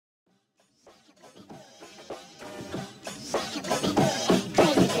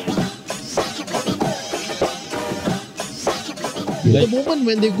The moment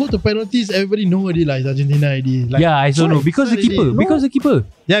when they go to penalties, everybody know already like Argentina already. Like, Yeah, I don't know because the keeper. Because the keeper.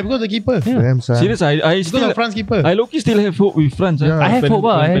 Yeah, because the keeper. Yeah. Damn, son. Serious, I Because still of France keeper. I low-key still have hope with France. Yeah. I have hope.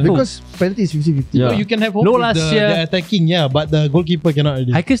 I have hope. Because penalty is 50-50. Yeah. No, you can have hope No, with last the year- attacking, yeah, but the goalkeeper cannot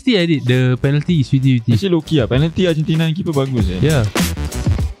already. I can still edit. The penalty is 50-50. Actually low-key lah. Penalty Argentina yang keeper bagus Yeah.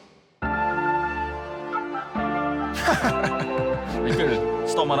 Michael,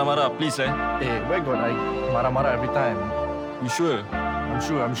 stop marah-marah please Where got I marah-marah every time? You sure? I'm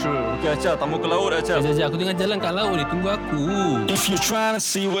sure. Okay Acha, tamu ke laut Acha. Sekejap, aku tengah jalan kat laut ni. Tunggu aku. If you're trying to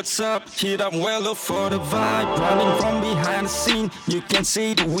see what's up, hit up Wello for the vibe. Running from behind the scene, you can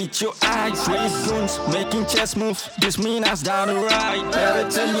see it with your eyes. Race goons, making chess moves, this mean us down the right. Better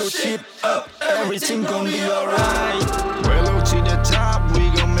turn your shit up, everything gon' be alright. Wello to the top, we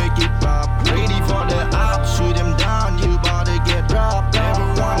gon' make it pop. Ready for the up, shoot them down, you bout to get dropped. Never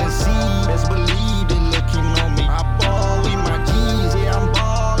wanna see, best believe they looking on me. I ball with my G's, yeah I'm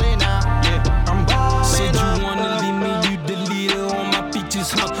balling out, yeah I'm balling. Said you wanna leave me, you the leader on my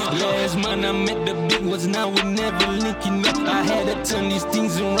pictures, huh? Last month I met the big ones, now we never linking up. I had to turn these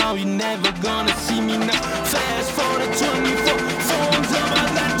things around, you never gonna see me now. Fast forward 24 phones up, I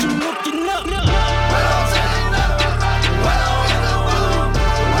got you looking up.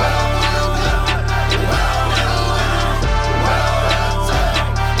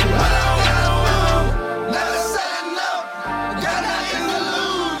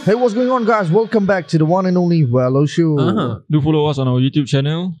 Hey, what's going on, guys? Welcome back to the one and only Wello Show. Do follow us on our YouTube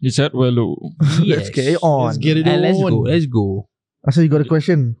channel. It's at Wello. Let's get it on. Let's get it And on. let's go. So you got a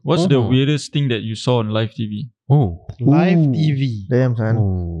question? What's the weirdest thing that you saw on live TV? Oh. Live Ooh. TV. Damn, son.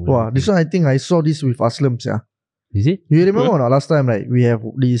 Oh. Wow, this one I think I saw this with Aslam, yeah. Is it? You remember or not? Last time, like we have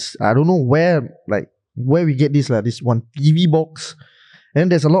this. I don't know where we get this this one TV box,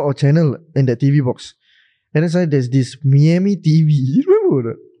 and there's a lot of channel in that TV box, and inside there's this Miami TV. You remember or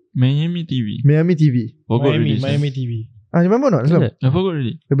not? Miami TV. Miami TV. Forgot already. Miami TV. I remember or not? Aslam? Yeah. I forgot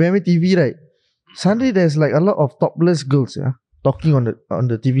already. The Miami TV, right? Suddenly there's like a lot of topless girls, yeah, talking on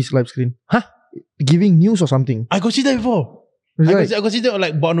the TV's live screen. Huh? Giving news or something. I got see that before. It's I like, got see that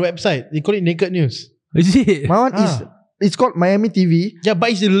like on the website. They call it Naked News. Is it? my one is it's called Miami TV. Yeah,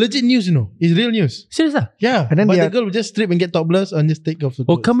 but it's legit news, you know. It's real news. Serious ah? Yeah. And then but they the are- girl will just strip and get topless and just take off the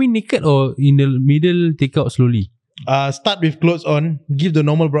Or clothes. come in naked or in the middle take out slowly? Start with clothes on, give the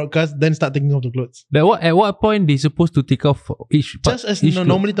normal broadcast, then start taking off the clothes. At what point they supposed to take off each part? Just as each clothes?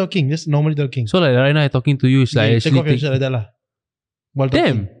 normally talking. Just normally talking. So like right now I'm talking to you, it's like Okay, take actually off your shirt like that lah. While talking.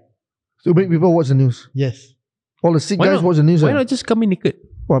 Damn. To make people watch the news. Yes. All the sick Why guys not? watch the news. Why right? not just come in naked?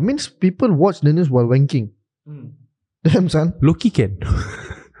 Well, means people watch the news while wanking. Damn, son. Loki can.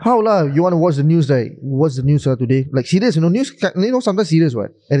 How lah? You want to watch the news, right? What's the news today? Like serious, news. Sometimes serious, what?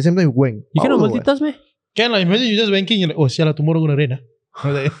 At the same time, you wank. You cannot Power, what? multitask, man. Can like imagine you just wanking, you're like, oh, siala, tomorrow gonna rain.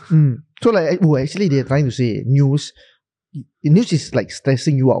 Like, So like, actually, they're trying to say news. News is like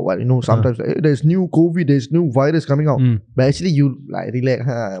stressing you out. What sometimes like, there's new COVID, there's new virus coming out. But actually, you like relax,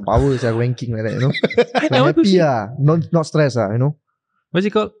 power is like wanking like that, Like I want to happy, see. not stress, What's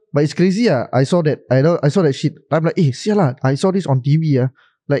it called? But it's crazy, I saw that. I saw that shit. I'm like, siala, I saw this on TV,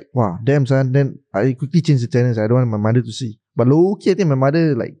 Like, wow, damn, son. Then I quickly changed the channels. I don't want my mother to see. But low-key, I think my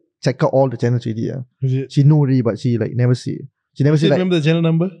mother like check out all the channels already. is it? She know already, but she like never see. She never You see like remember the channel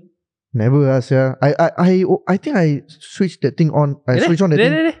number? never ask. Yeah, I think I switched that thing on. I switched on that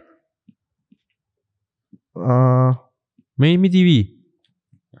thing. There. Miami TV.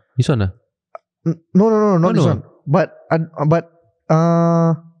 This one ah? No, not this no. one. But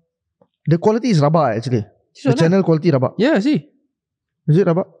the quality is rabak actually. This The one channel quality rabak. Yeah, see. Is it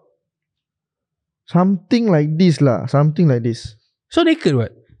rabak? Something like this lah. Something like this. So naked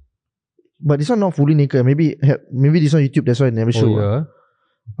what? But this one not fully naked. Maybe this on YouTube. That's why I never show.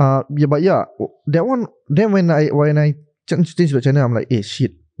 yeah. That one. Then when I change the channel, I'm like,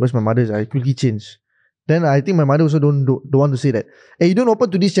 shit. Where's my mother's? I quickly change. Then I think my mother also don't want to say that. You don't open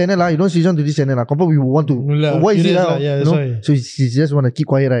to this channel lah. You don't switch on to this channel lah. Confirm we will want to. Why is it curious lah? lah, yeah, that's why. So she just want to keep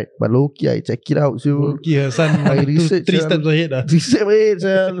quiet, right? But low-key, I check it out. So Okay, her son I research, 3 steps ahead. reset it,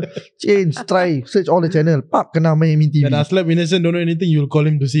 change, try, search all the channel. Pap, kena Miami TV. And Aslap innocent don't know anything, you'll call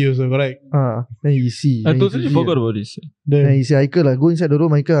him to see also, correct? Then you see. I then you totally see, forgot about this. Then he say, Michael, go inside the room,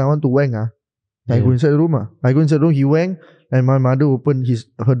 Michael. I want to wang. I go inside the room. I go inside the room, he wang. And my mother open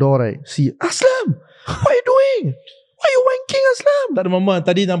her door, right? See, Aslam, what are you doing? Why you wanking, Aslam? Tak ada mama,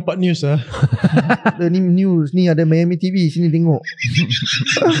 tadi nampak news Ni news, ni ada Miami TV, sini tengok.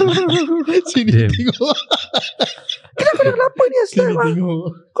 Sini Damn. tengok. Kenapa ni Sini Aslam? tengok.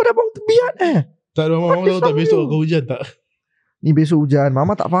 Kau dah bangun terbiat Tak ada mama tahu tak besok kau hujan tak? Ni besok hujan.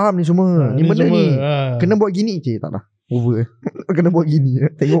 Mama tak faham ni semua. Ni Ni benda semua, ni. Kena buat gini je, tak lah. over. Kena buat gini.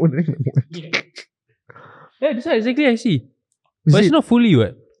 Tengok benda ni. Yeah, that's what exactly I see. Is But it's it? not fully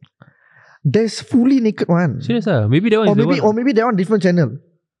what? There's fully naked one. Serious ah? Maybe that one is the one. Or maybe that one different channel.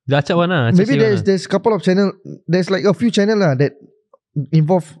 The acap one ah. Maybe there's couple of channel. There's like a few channel that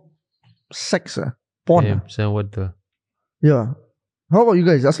involve sex porn. Damn, son, what the? Yeah. How about you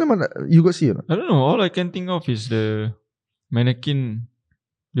guys? Aslam, you got see or not? I don't know. All I can think of is the mannequin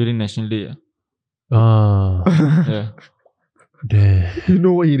during National Day. Ah, Yeah. damn, You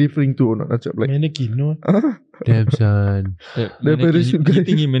know what he referring to or not? Acap? Like Mannequin, no? damn son. That the parachute guy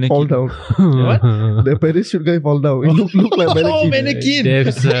eating in fall mannequin. down. What? The parachute guy fall down. It look like mannequin. Oh, mannequin.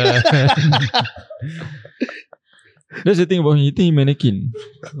 Damn son. That's the thing about him eating in mannequin.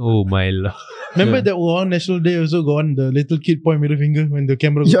 Oh my lord. Remember Yeah. that on National Day also got on the little kid point middle finger when the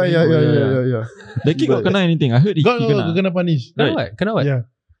camera Yeah, goes yeah, in. yeah, yeah. The kid got kena anything. I heard he Got kena. kena punish. Kena Right. what? Kena what? Yeah.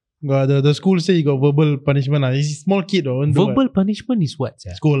 Got the school say he got verbal punishment lah. He's small kid or Verbal punishment is what?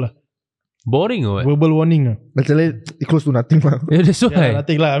 Sir? school lah. Boring or what? Verbal warning lah. Actually, it close to nothing lah. Yeah, that's Yeah, why.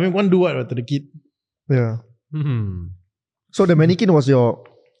 nothing lah. I mean, one do what to the kid? Yeah. Hmm. So the mannequin was your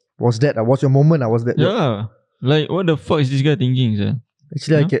was your moment? Was that? Yeah. Like, what the fuck is this guy thinking, sir?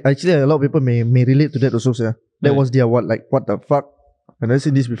 Actually, a lot of people may relate to that also, sir. That Right. was their what the fuck? I've never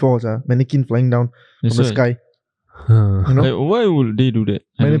seen this before, sir. Mannequin flying down That's from the why. sky. Huh. You know, Like, why would they do that?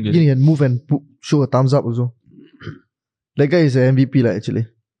 I don't get mannequin it. can move and show a thumbs up also. That guy is an MVP lah. Actually,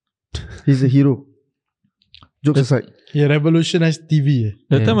 he's a hero. Jokes aside. Yeah, revolutionized TV.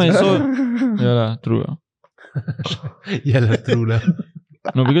 That Yeah. time I saw... Yeah lah, true lah. Yeah lah, true lah.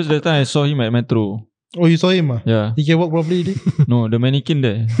 No, because that time I saw him at Metro. Oh, you saw him ah? Yeah. He can walk properly. Did? No, the mannequin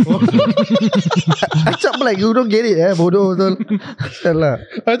there. Acap like you don't get it, bodoh betul. Salah.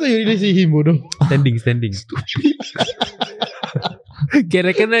 I thought you really see him, bodoh. Standing. Can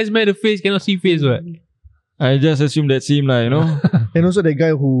recognize man the face, cannot see face what? I just assume that's him lah, you know. And also the guy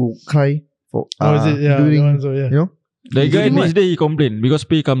who cry for Oh, is it? Yeah, during, the one, so yeah. you know, The guy doing next day he complained because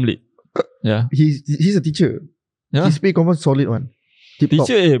pay come late. Yeah. he's a teacher. Yeah. His pay confirm solid one. Tip top.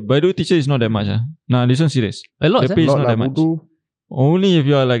 Teacher, by the way, teacher is not that much. Nah, this one serious. A lot, The sir. pay is Lot not lah, that much. bodoh. Only if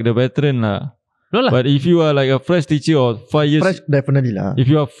you are like the veteran lah. No lah. But if you are like a fresh teacher or 5 years, Fresh definitely lah. if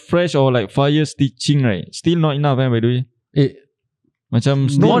you are fresh or like 5 years teaching, right, still not enough, by the way. Macam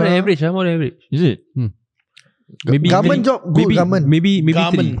still, More than lah. average, more than average. is it? Maybe Government job good, government. Maybe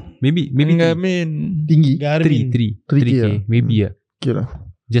Garment. three. Maybe I three. mean, Tinggi. Garmin. 3K. Maybe yeah. Okay lah.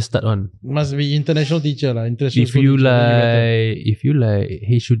 Just start on. Must be international teacher lah. International If school you teacher, like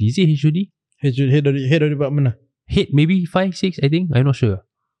HOD, is it HOD? head of department lah. Head maybe 5, 6 I think. I'm not sure.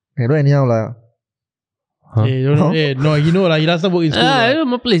 Don't anyhow lah. Huh? Eh, don't know. Eh, no, he know lah. He last time work in school. I lah. don't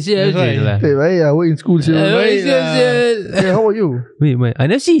know my place. Yeah, That's why. okay lah. Hey, baik lah. Work in school sure. Baik lah. Hey, how about you? Wait,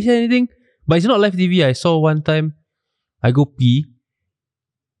 I never see anything. But it's not live TV. I saw one time. I go pee.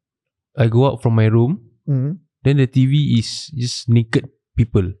 I go out from my room. Then the TV is just naked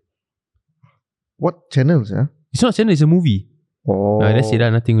people. What channels? It's not channel. It's a movie. Oh. That's it lah.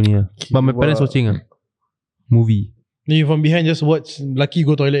 Nothing only lah. But my parents watching movie. Then you from behind just watch Lucky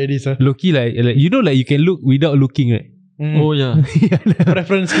go toilet this ah. Low-key like you know like you can look without looking right. oh yeah.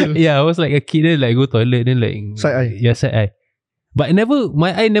 Preference skill. Yeah, I was like a kid then like go toilet then like Side eye. Yeah, side eye. But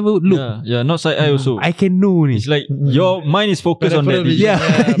my eye never look. Yeah, not side eye also. I can know ni. It's like your mind is focused on that. Peripheral vision. Yeah,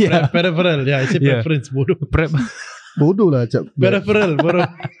 yeah. Peripheral. Yeah, I say Yeah. preference. Bodoh. Prep. Bodoh lah Cap. Peripheral. Bodoh.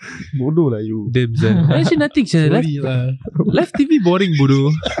 Bodoh lah you. Damn son. Actually nothing sir. Sorry lah. Live TV boring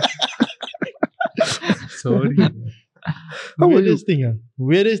bodoh. Sorry. How about you? Weirdest thing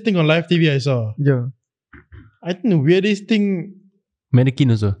Weirdest thing on live TV I saw. Yeah. I think the weirdest thing.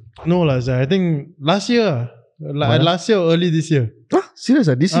 Mannequin also. No lah, sir. I think last year. Mana? Last year or early this year. Huh? Serious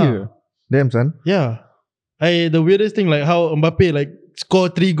this year? Damn son. Yeah. The weirdest thing like how Mbappe like score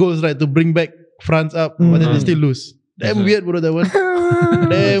 3 goals right to bring back France up, but then they still lose. Damn That's weird, bro. That one.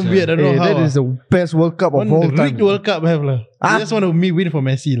 Damn weird. I don't know how. That is the best World Cup of one all time. rigged World Cup have lah. Ah. They just want to win for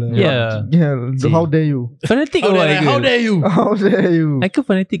Messi lah. Yeah. Yeah. See. How dare you? Fanatic How or what? dare you? How dare you? I can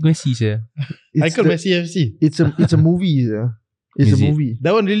fanatic Messi sir. It's Michael the- Messi FC. It's a movie. It's Is a it? movie.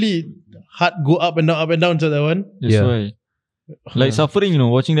 That one really hard go up and down. So that one. That's Yeah. why. Like suffering,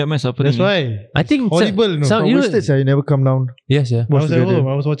 watching that match suffering. That's why. I think Horrible, no. some, From you know, wasted, you never come down. yes yeah. I was at together. home.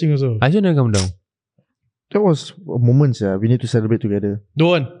 I was watching also. I should never come down. That was a moment, we need to celebrate together. Don't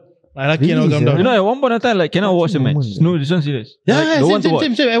want. I like Really, it. I'll come sir? down. You know, at one point of time, like cannot watch the match. Moment. No, this one serious. Yeah, like, yeah, don't want to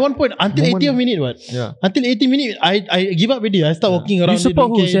watch. same. At one point, until Moment. 80th minute, what? Yeah. Until 80 minute, I give up already. I start walking around. You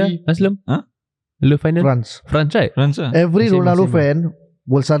support who sir? Aslam? Huh? Le final? France. France right? France ah. Every Same, Ronaldo same. fan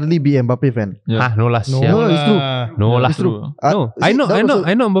will suddenly be Mbappe fan. Yeah. Ah, no lah. No, sial. No, it's true. lah. No lah. It's true. No, I know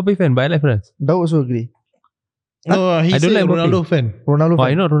That Mbappe fan, but I like France. That also agree. No, I he's don't a like Mbappe. Ronaldo fan. Ronaldo. Oh,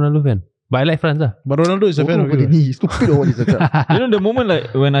 I'm not Ronaldo fan. But I like France lah. But Ronaldo is a fan of What you. ni? Stupid or what is that? You know the moment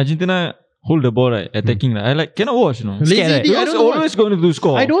like when Argentina hold the ball right, attacking like, I like cannot watch, you know. Lazy Scared, right? D, I Because don't watch. always going to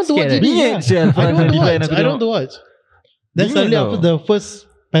score. I don't want to watch Scared, it. Bingit sial, I don't want to defend, watch. aku I don't want to watch. Then Bingit suddenly tau. after the first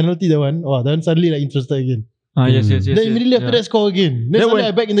penalty, the one, then suddenly like interested again. Yes. Then immediately after that score again. Then suddenly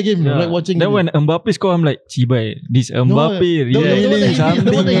I back in the game, Yeah. like watching. Then again. when Mbappe score, I'm like, Cibai, this Mbappe the one really that he missed, something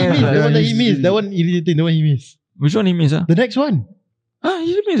the one that he else. missed, the one that he Yeah, missed, that one irritating, the one he missed. Which one he missed? The next one.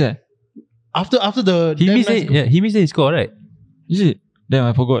 He missed eh? After the He damn missed nice it. goal. Yeah, he missed it. He score right. Is it? Damn,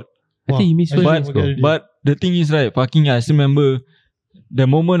 I forgot. I think he missed I first. forget Let's go. already. But the thing is right, fucking I still remember the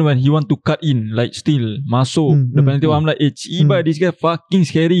moment when he want to cut in, like still masuk the penalty. I'm like, Cibai, this guy fucking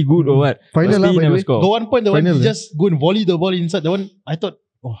scary good or what? Final But lah, still he by the never way. score. Got one point, the one Final, he eh? just go and volley the ball inside. The one I thought,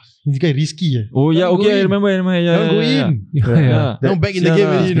 this guy risky. Oh yeah, Don't go okay, I in. remember. Don't go Yeah. in. Yeah. Now back in the game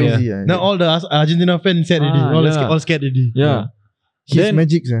already, you know. Crazy, yeah. Now all the Argentina fans sad already. Ah, All yeah. all scared already. Yeah. His Then-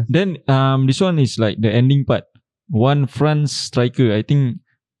 magic, sir. Then this one is like the ending part. One France striker, I think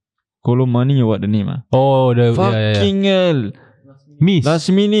Colomani or what the name ah. Oh, the Fucking hell. miss. Last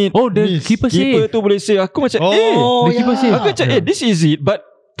minute. Oh, the Miss. keeper Keeper save. tu boleh save. Aku macam the keeper save. Aku macam this is it. But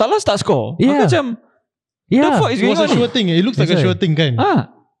Talas tak score. Aku Yeah. macam the Yeah. fuck is It going was a on sure ni? thing. It looks like a That's sure thing kind.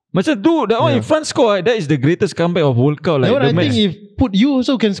 Macam tu that one if France score, that is the greatest comeback of World Cup. Like That one the I think match. if put you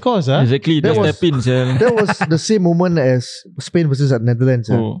also can score, sir. Exactly. That That was- step in. Sel. That was the same moment as Spain versus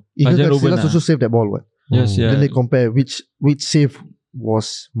Netherlands. Oh, Even Fajar Robben Silas also saved that ball. What? Yes, yeah. Then they compare which save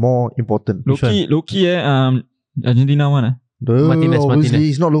was more important. Loki Argentina one Obviously, Martinez.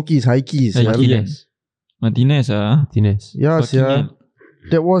 it's not Loki, it's Heike. Martinez. Martinez Martinez. Yeah, Fucking yeah. hell.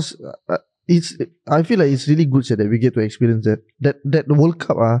 That was it's. I feel like it's really good that we get to experience that. That World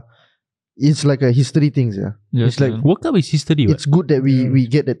Cup it's like a history thing. Yeah, Yes, it's like yeah. World Cup is history. it's good that we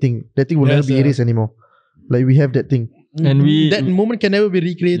get that thing. That thing will Yes, never be erased anymore. Like we have that thing. And we- that moment can never be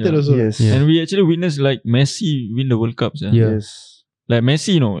recreated Yeah. also. Yes. Yeah. And we actually witnessed like Messi win the World Cup. Yeah. Yeah. Yes. Like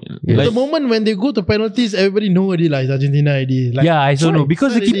Messi, you know. Yes. Like The moment when they go to penalties, everybody know already like it's Argentina already. Like, Yeah, I don't know.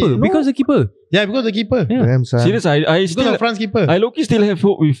 Because the Sorry, keeper. no. Because the keeper. yeah, because the keeper. Yeah. Damn, son. serious, I Because still of France keeper. I low-key still have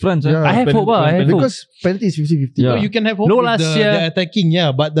hope with France. Yeah. I have hope. I have hope. Because penalty is 50-50. Yeah. You can have hope No, with last the year- attacking,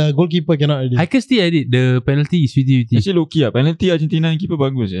 yeah, but the goalkeeper cannot already. I can still edit. The penalty is 50-50. Actually low-key penalty Argentina keeper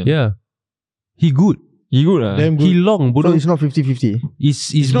bagus ya. Yeah. He good. He good lah. Damn He good. long, So bodoh. it's not 50-50.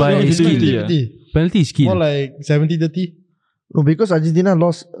 Is Not by really skill. 50-50, yeah. 50-50. Penalty is skill. More like 70-30. No, because Argentina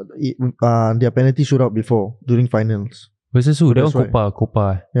lost their penalty shootout before during finals. Versus who? That That's one why.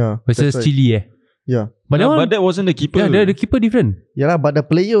 Copa. Yeah. Versus that's why. Chile Yeah. But that one, But that wasn't the keeper. yeah, the keeper different. Yeah, lah, but the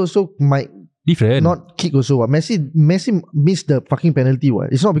player also might Different. not kick also. What. Messi missed the fucking penalty.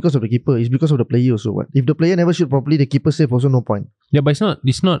 What. It's not because of the keeper. It's because of the player also. What. If the player never shoot properly, the keeper save also no point. Yeah, but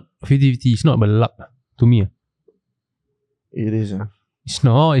it's not 50-50. It's not by luck to me. It is. It's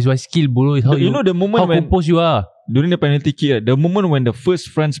not. It's by skill, bro. It's how you know the moment how when composed you are. during the penalty kick, right, the moment when the first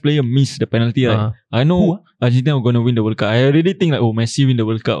France player missed the penalty, right, I know Who, Argentina were gonna win the World Cup. I already think like, oh, Messi win the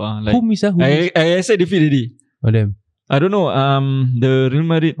World Cup. Like Who miss? Who miss? I said defeat already. Oh, damn. I don't know. The Real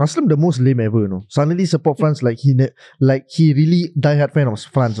Madrid. Aslam the most lame ever. No. Suddenly support France like he really diehard fan of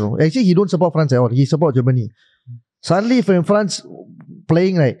France. No. Actually, he don't support France at all. He support Germany. Suddenly, when France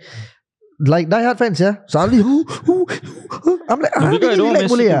playing like diehard fans, yeah. Suddenly, I'm like, No, because I don't want relax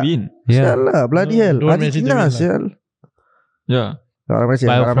Messi boleh to ah? win. Yeah. Sial lah, bloody No, hell. don't want Messi to Argentina, win lah. sial. Yeah.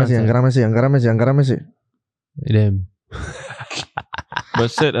 Angkara Messi. Damn. But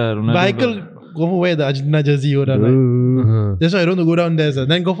said Ronaldo. Michael go for wear the Argentina jersey or down. Right? That's why I don't want to go down there. Sir.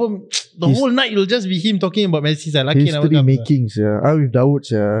 Then go for the His- whole night. It'll just be him talking about Messi. Sir. Lucky I never History come, sir. making, yeah. With Dawood,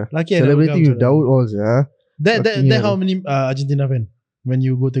 yeah. Lucky I never Celebrating come, with sir. Dawood all, yeah. That how many Argentina fan when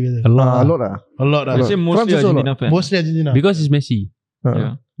you go together? A lot. A lot ah. A lot. I say mostly France also Argentina fan. Mostly Argentina. Because it's Messi.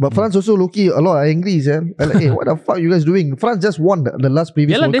 Yeah. But France also low-key a lot angry, yeah. Like, hey, what the fuck you guys doing? France just won the last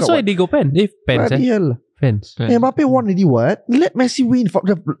previous Yeah, World that's Cup. why they go pen. They fans. Bloody hell. Fans. Hey, Mbappe won already, what? Let Messi win for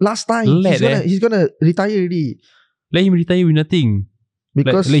the last time. He's gonna retire already. Let him retire with nothing.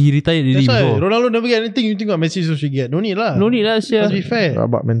 Because like he retired already That's why before. Ronaldo never get anything. You think what Messi should get? No need lah. No need lah, Sia. Must be fair.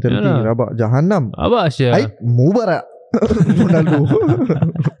 rabak mentality, Yeah. rabak Jahannam. Abang Sia. Aib Mubarak. Ronaldo.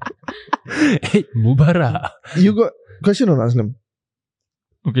 Mubarak. You got question on Aslam?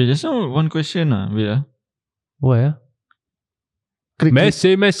 Okay, just now one question wait Why ah?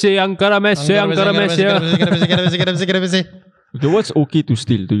 Messi, Angkara Messi. Okay, what's okay to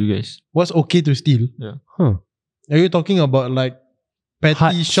steal to you guys? What's okay to steal? Huh. Are you talking about like petty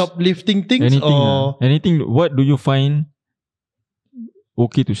Huts. shoplifting things Anything or anything, what do you find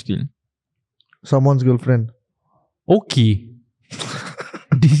okay to steal? Someone's girlfriend. Okay.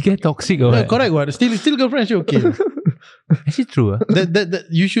 This guy toxic or Yeah, what? correct what? Still girlfriend actually okay. Actually true. that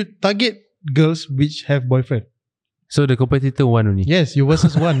you should target girls which have boyfriend. So the competitor one only. Yes, you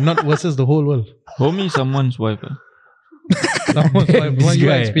versus one, not versus the whole world. For me, someone's wife. Someone's wife, This one you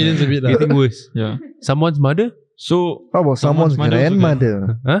guy. experience a bit. Getting worse. Yeah. Someone's mother? So How about someone's mother also grandmother?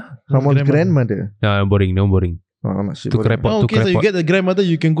 Huh? Someone's Grandmother. grandmother. No, boring. No boring. Oh, I'm not sure. To crap out. Oh, okay, so you get the grandmother,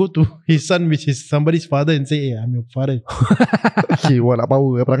 you can go to his son, which is somebody's father, and say, "Hey, I'm your father." Okay, wah nak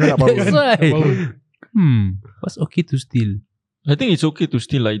power. Perangai nak power. That's why. What's okay to steal? I think it's okay to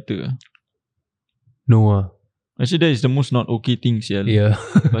steal lighter. No. Actually, that is the most not okay thing, sial. Yeah.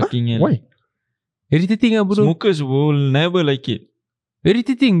 Fucking hell. Why? Irritating ah, bodoh. Smokers will never like it.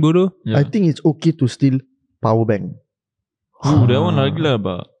 Irritating, bodoh. Yeah. I think it's okay to steal power bank. Oh, that one lagi lah,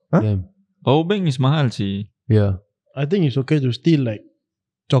 ba. Huh? Damn. Power bank is mahal sih. Yeah. I think it's okay to steal like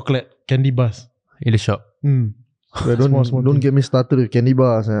chocolate candy bars. In the shop. But don't get me started with candy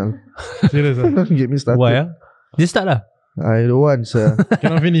bars. Serious ah? Don't get me started. Why ah? Just start lah. I don't want, sir.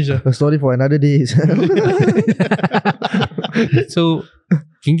 Cannot finish ah. A story for another day. So,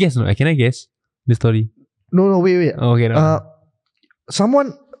 can guess no? Can I guess the story? No, wait. Oh, okay. No.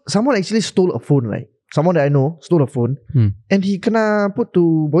 Someone actually stole a phone, right? Someone that I know stole a phone, and he kena put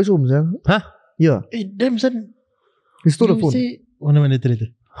to boys' homes. Huh? Yeah, Hey, damn son. he stole a You phone. say, oh no, later.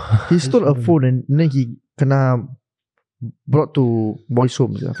 He stole a phone and then he kena brought to boys'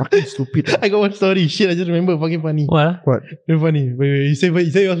 homes. Fucking stupid. I got one story. Shit, I just remember. Fucking funny. What? Ah? What? Very funny. Wait. You say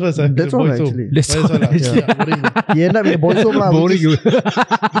yours first. That's The all boys' home. actually. That's Oh, all lah. actually. Yeah, boring. He ended up in a boys' home lah. Boring.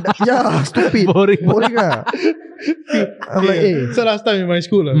 Yeah, stupid. Boring. Boring lah. I'm like, hey. So last time in my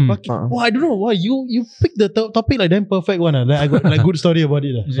school, fucking, I don't know why you pick the topic like damn perfect one. Like I got like good story about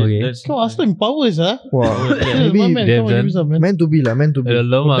it. Okay. Come on, last time powers Wow. Yeah, Maybe my man, come on, Damn, give me some, man. meant to be lah, meant to be.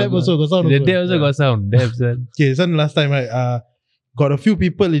 Alamak. That also got sound. The also. dad also got sound. Damn, son. Okay, son, last time right, got a few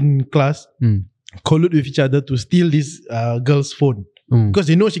people in class collude with each other to steal this girl's phone because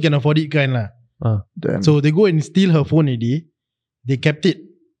they know she can afford it kind lah. Damn. So they go and steal her phone already. They kept it.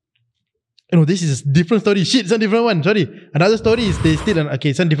 No, this is a different story. Shit, it's a different one. Sorry. Another story is they steal.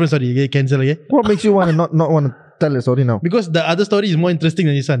 Okay, it's a different story. Okay, cancel. Okay. What makes you want to not want to tell the story now? Because the other story is more interesting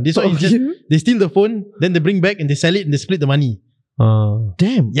than this one. This one is just they steal the phone, then they bring back and they sell it and they split the money.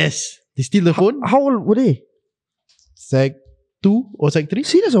 Damn. Yes, they steal the phone. How old were they? Sec 2 or Sec 3.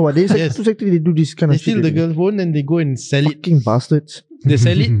 Serious or what? They Yes. Sec 2, Sec 3, they do this kind They of shit. steal the girl's phone and they go and sell it. Fucking bastards. They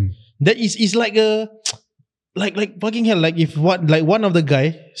sell it. That is like a like fucking hell. Like if one of the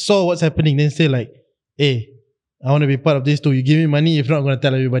guy saw what's happening, then say like, "Hey, I want to be part of this too. You give me money. If not, I'm gonna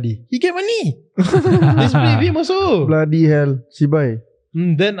tell everybody." He get money. They split with him also. Bloody hell. Sibai.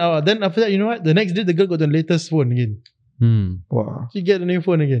 Then after that, you know what? The next day, the girl got the latest phone again. Wow. She get a new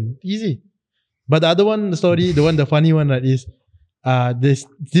phone again. Easy. But the other one, the funny one, right, is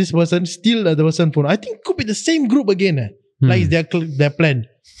this person steal the other person's phone. I think could be the same group again. Like it's their plan.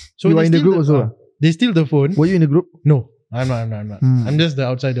 So You they are in the steal group also? They steal the phone. Were you in the group? No, I'm not. I'm just the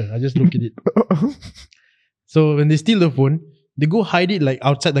outsider. I just look at it. So when they steal the phone, they go hide it like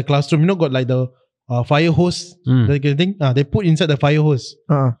outside the classroom. You know, got like the fire hose, that kind of thing. They put inside the fire hose.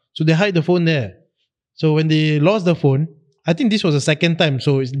 So they hide the phone there. So when they lost the phone, I think this was the second time.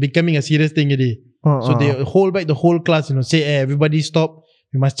 So it's becoming a serious thing already. So they hold back the whole class, say, "Hey, everybody stop.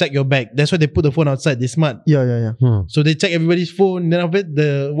 You must check your bag." That's why they put the phone outside. They're smart. Yeah. So they check everybody's phone. Then after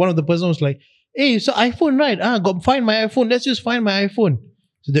that, one of the person was like, "Hey, so iPhone, right? Got find my iPhone. Let's just find my iPhone."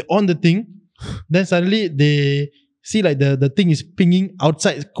 So they on the thing. Then suddenly they see like the thing is pinging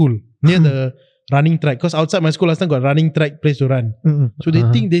outside school near the running track. Because outside my school last time got running track place to run. So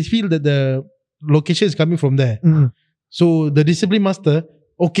they feel that the location is coming from there. So the discipline master,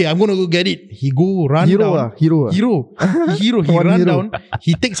 okay, I'm gonna go get it. He go run down. Hero. He One run hero. down.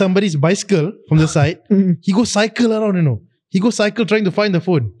 He takes somebody's bicycle from the side. He go cycle around, He go cycle trying to find the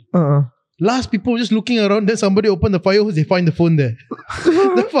phone. Last people just looking around. Then somebody open the fire hose. They find the phone there.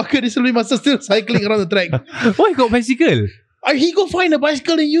 The fucker discipline master still cycling around the track. Why got bicycle? He go find a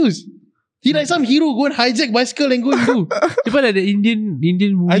bicycle and use. He like some hero go and hijack bicycle and go and do. People like the Indian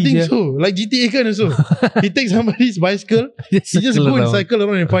movie. I think so. Like GTA kind also. He takes somebody's bicycle. He just go and cycle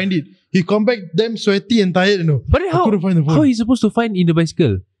around and find it. He come back damn sweaty and tired, But I couldn't find the phone. how he supposed to find in the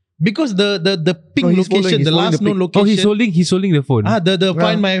bicycle? Because the pink he's location, following the last the known pic. location. He's holding the phone. The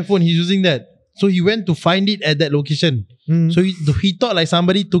find my phone. He's using that. So he went to find it at that location. So he thought like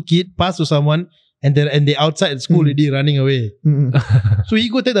somebody took it, passed to someone, and they outside school already running away. So he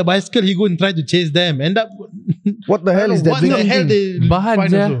go take the bicycle. He go and try to chase them. End up. What the hell is that? What the hell they Bahan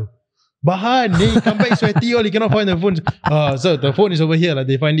find sia. also? Bahan. Then he come back sweaty. All he cannot find the phone. So the phone is over here. Like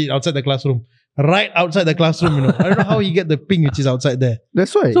they find it outside the classroom. right outside the classroom, you know. I don't know how he get the ping which is outside there.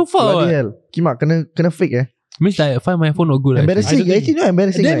 That's why. So far, Bloody what? hell. Kimak kena fake Means I find my phone not good. Embarrassing. Actually, no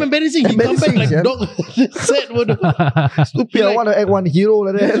embarrassing. Damn Right? embarrassing. He come back Embarrassing, like sia. dog. Sad bodoh. Stupid. I want to act one hero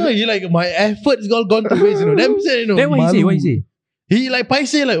like That's that. why he like my efforts all gone to waste, you know. Damn sad, you know. Then what he say? Malu. What he say? He like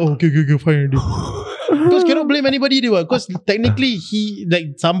paise like, oh, okay, fine already. Because cannot blame anybody, because technically he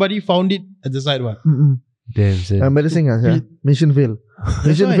like somebody found it at the side one. Damn, sir. Embarrassing. Mission fail.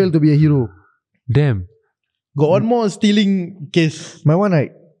 Mission why. fail to be a hero. Damn. Got one more stealing case. My one,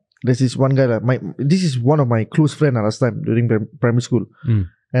 right? There's this one guy. This is one of my close friend last time during primary school.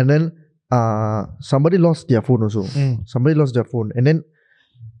 And then somebody lost their phone also. Somebody lost their phone. And then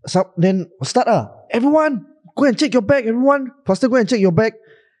start everyone go and check your bag. Everyone faster go and check your bag.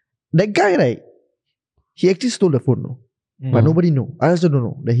 That guy, right? He actually stole the phone. No? But nobody know. I also don't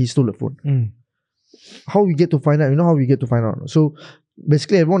know that he stole the phone. How we get to find out? You know how we get to find out? So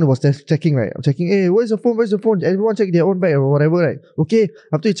basically everyone was checking, right? Checking, hey, where's the phone? Where's the phone? Everyone check their own bag or whatever, right? Okay,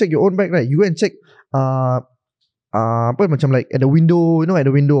 after you check your own bag, right? You go and check apa macam like at the window, you know, at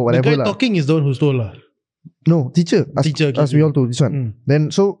the window or The whatever guy lah. talking is the one who stole lah. No, teacher. Teacher, As we all told this one.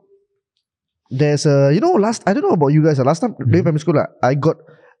 Then so there's I don't know about you guys. Last time during primary school, I got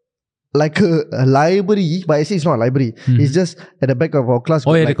like a library, but actually it's not a library. It's just at the back of our class.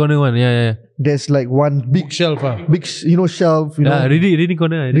 Oh yeah, like, the corner one. Yeah. there's like one big Bookshelf shelf, you know, Reading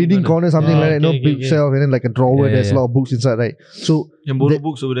corner. reading corner, something like that. okay, Big okay. shelf, and then like a drawer. Yeah, There's a lot of books inside, right? So Can borrow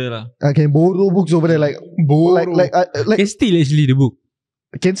books over there lah. I can borrow books over there, like Can steal actually the book.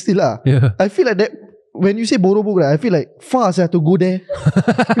 can still lah. Yeah. I feel like that when you say borrow book, right, I feel like fast I have to go there.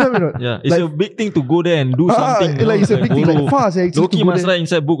 You know what I mean? Yeah, it's Like- a big thing to go there and do something. you like know, it's a big thing, borrow. like fast actually Loki to go must there. write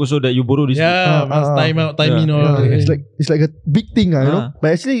inside book also that you borrow this book. Yeah, must time out, time in all. Yeah. It's like a big thing, you know.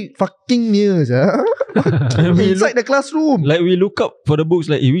 But actually, fucking near, We inside the classroom. Like we look up for the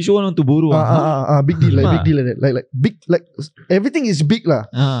books, like which one want to borrow? Big deal, like Ah. big deal, like that. Like big, like everything is big lah.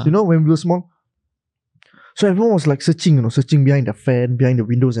 Ah. You know, when we were small. So everyone was like searching, searching behind the fan, behind the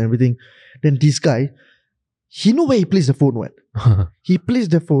windows and everything. Then this guy, he know where he placed the phone, what? He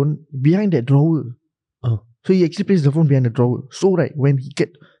placed the phone behind that drawer. Oh. So he actually placed the phone behind the drawer. So right, when he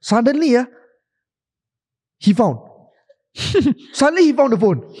suddenly he found. Suddenly he found the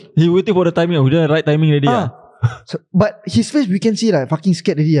phone. He waiting for the timing. We didn't right timing already. So, but his face, we can see like fucking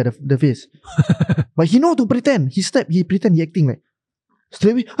scared already, the face. But he know how to pretend. He pretend, he acting like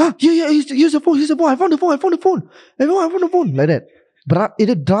straight away. Here's the phone. I found the phone. Everyone, I found the phone. Like that.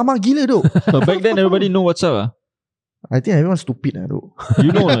 Itu drama gila tu. But back then everybody know what's up. I think everyone's stupid lah tu.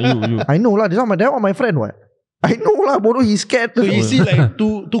 You know lah, you. I know lah. That one my friend what. I know lah, bodoh. He scared. So you see like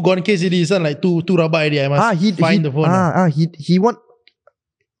two gone case already. It's not like two rabak already. I must find the phone. He want.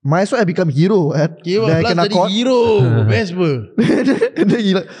 Might as well I become hero. Okay, Then I plus kena jadi caught. hero. Best ber. And then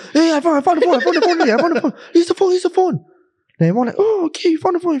he like, hey, I found the phone. Here's the phone. Then everyone like, oh, okay, you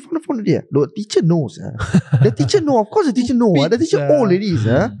found the phone already. The teacher knows. The teacher know. Of course the teacher know. The teacher old already.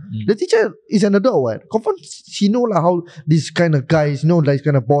 The teacher is an adult. What? Confirm she know lah how this kind of guys, this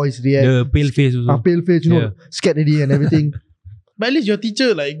kind of boys react. The pale face also. Pale face, scared already and everything. But at least your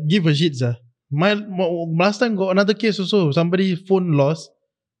teacher like give a shit. My last time got another case also. Somebody phone lost.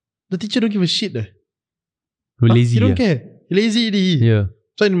 The teacher don't give a shit. Lazy. He don't care. He lazy already. Yeah.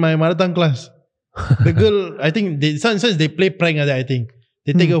 So in my mother tongue class, the girl, I think sometimes they play prank like that, I think.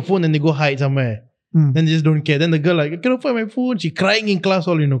 They take her phone and they go hide somewhere. Then they just don't care. Then the girl like, I cannot find my phone. She crying in class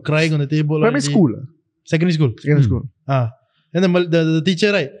all, crying on the table. Primary school. Secondary school. Secondary school. And the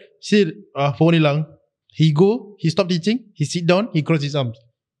teacher, right, said, phone hilang. He stop teaching, he sit down, he cross his arms.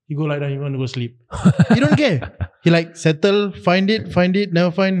 He go like that, he want to go sleep. He don't care. He like settle, find it, never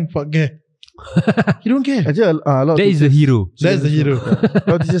find, fuck care. He don't care. Actually, a lot of That is the hero. That's the hero. a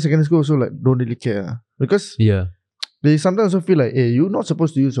lot of teachers secondary school also like don't really care. Because they sometimes also feel like, hey, you're not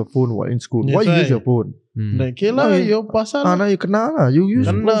supposed to use your phone in school. That's Why you right. use your phone? Like, okay lah, your pasal. Now you kena lah. You use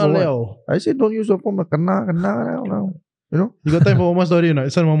your phone Kena for what? leo. I say don't use your phone, but kena now. You know? You got time for one more story or not?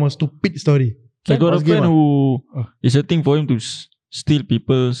 It's one more stupid story. I got a First game, friend who it's a thing for him to steal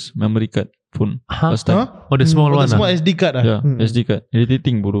people's memory card phone last time. Oh, the small one. The small SD card Yeah, SD card.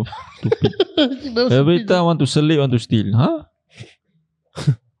 Irritating, bro. Stupid. Every time want to select, want to steal. Huh?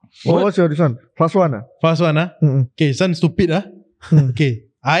 What's your this one? First one. First one, Okay, son stupid, Okay,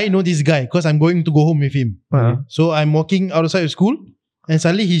 I know this guy because I'm going to go home with him. So I'm walking outside of school and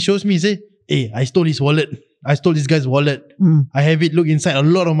suddenly he shows me, say, hey, I stole his wallet. I stole this guy's wallet. I have it, look inside, a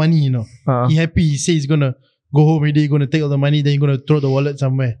lot of money, He happy, he say he's gonna go home already, gonna take all the money, then he's gonna throw the wallet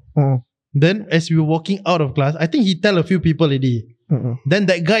somewhere. Then as we were walking out of class, I think he tell a few people already. Then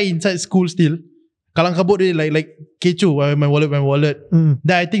that guy inside school still kalang kabut dia like kecoh, my wallet.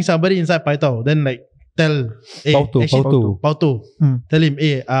 Then I think somebody inside paitao. Then like tell Pauto. Tell him,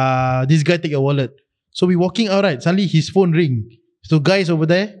 this guy take your wallet. So we walking out, right? Suddenly his phone ring. So guys over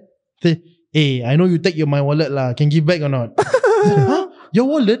there say, I know you take my wallet lah. Can give back or not? Huh? Your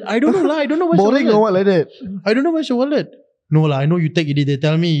wallet? I don't know lah. I don't know what's your wallet. Boring or what like that? I don't know what's your wallet. No lah, I know you take it. They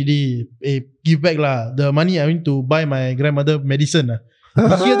tell me, give back lah. The money I went to buy my grandmother medicine lah.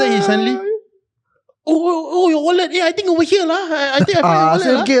 You hear that he suddenly, oh, your wallet. I think over here lah. I think I found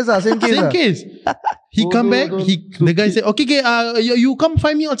your wallet Same case. He come back. The guy said, okay, you come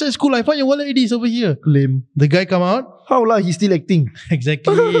find me outside school. I found your wallet. It is over here. Lame. The guy come out. How lah? He's still acting.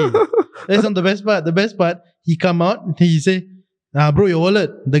 Exactly. That's not the best part. The best part, he come out. He say, bro, your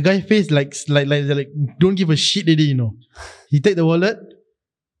wallet. The guy face like don't give a shit already, you know. He take the wallet.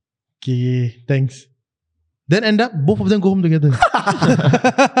 Okay, thanks. Then end up both of them go home together.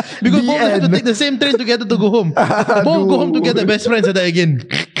 Because both have to take the same train together to go home. Both go home together, best friends at that again.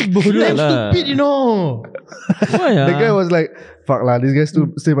 Damn stupid, you know. Why The guy was like, fuck lah, this guy steal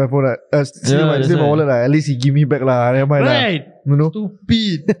my phone. Steal my wallet lah. At least he give me back lah. Never mind Right. You know?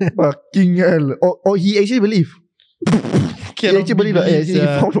 Stupid. Fucking hell. Or he actually believe. He actually believe that he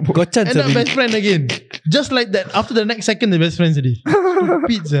found the Got chance. End up best friend again. Just like that. After the next second, the best friends already.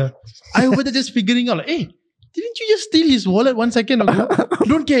 Stupid, sir. I over there just figuring out like, didn't you just steal his wallet 1 second ago?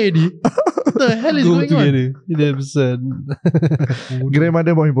 Don't care, Eddie. What the hell is going on? Damn son.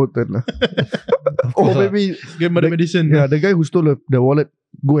 Grandmother more important lah. Or maybe Grandmother medicine. Yeah, the guy who stole the wallet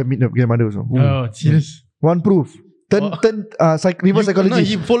go and meet the grandmother also. Oh, serious. One proof. Reverse psychology. No,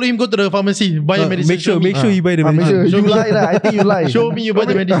 he follow him go to the pharmacy, buy the medicine. Make sure he buy the Make medicine. sure you lie lah. I think you lie. Show me you buy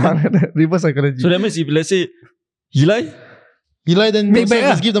the medicine. Reverse psychology. So that means if let's say he lie, then Make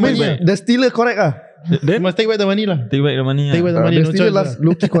back just give the money. Make back. The stealer correct ah. You then must take back the money lah. take back the money. Take back the money. The No stealer choice last lah.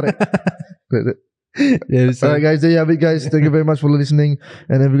 low-key correct. Yes, Alright guys, there you have it guys. Thank you very much for listening.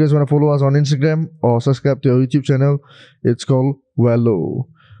 And if you guys want to follow us on Instagram or subscribe to our YouTube channel, it's called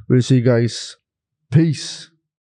Wello. We'll see you guys. Peace.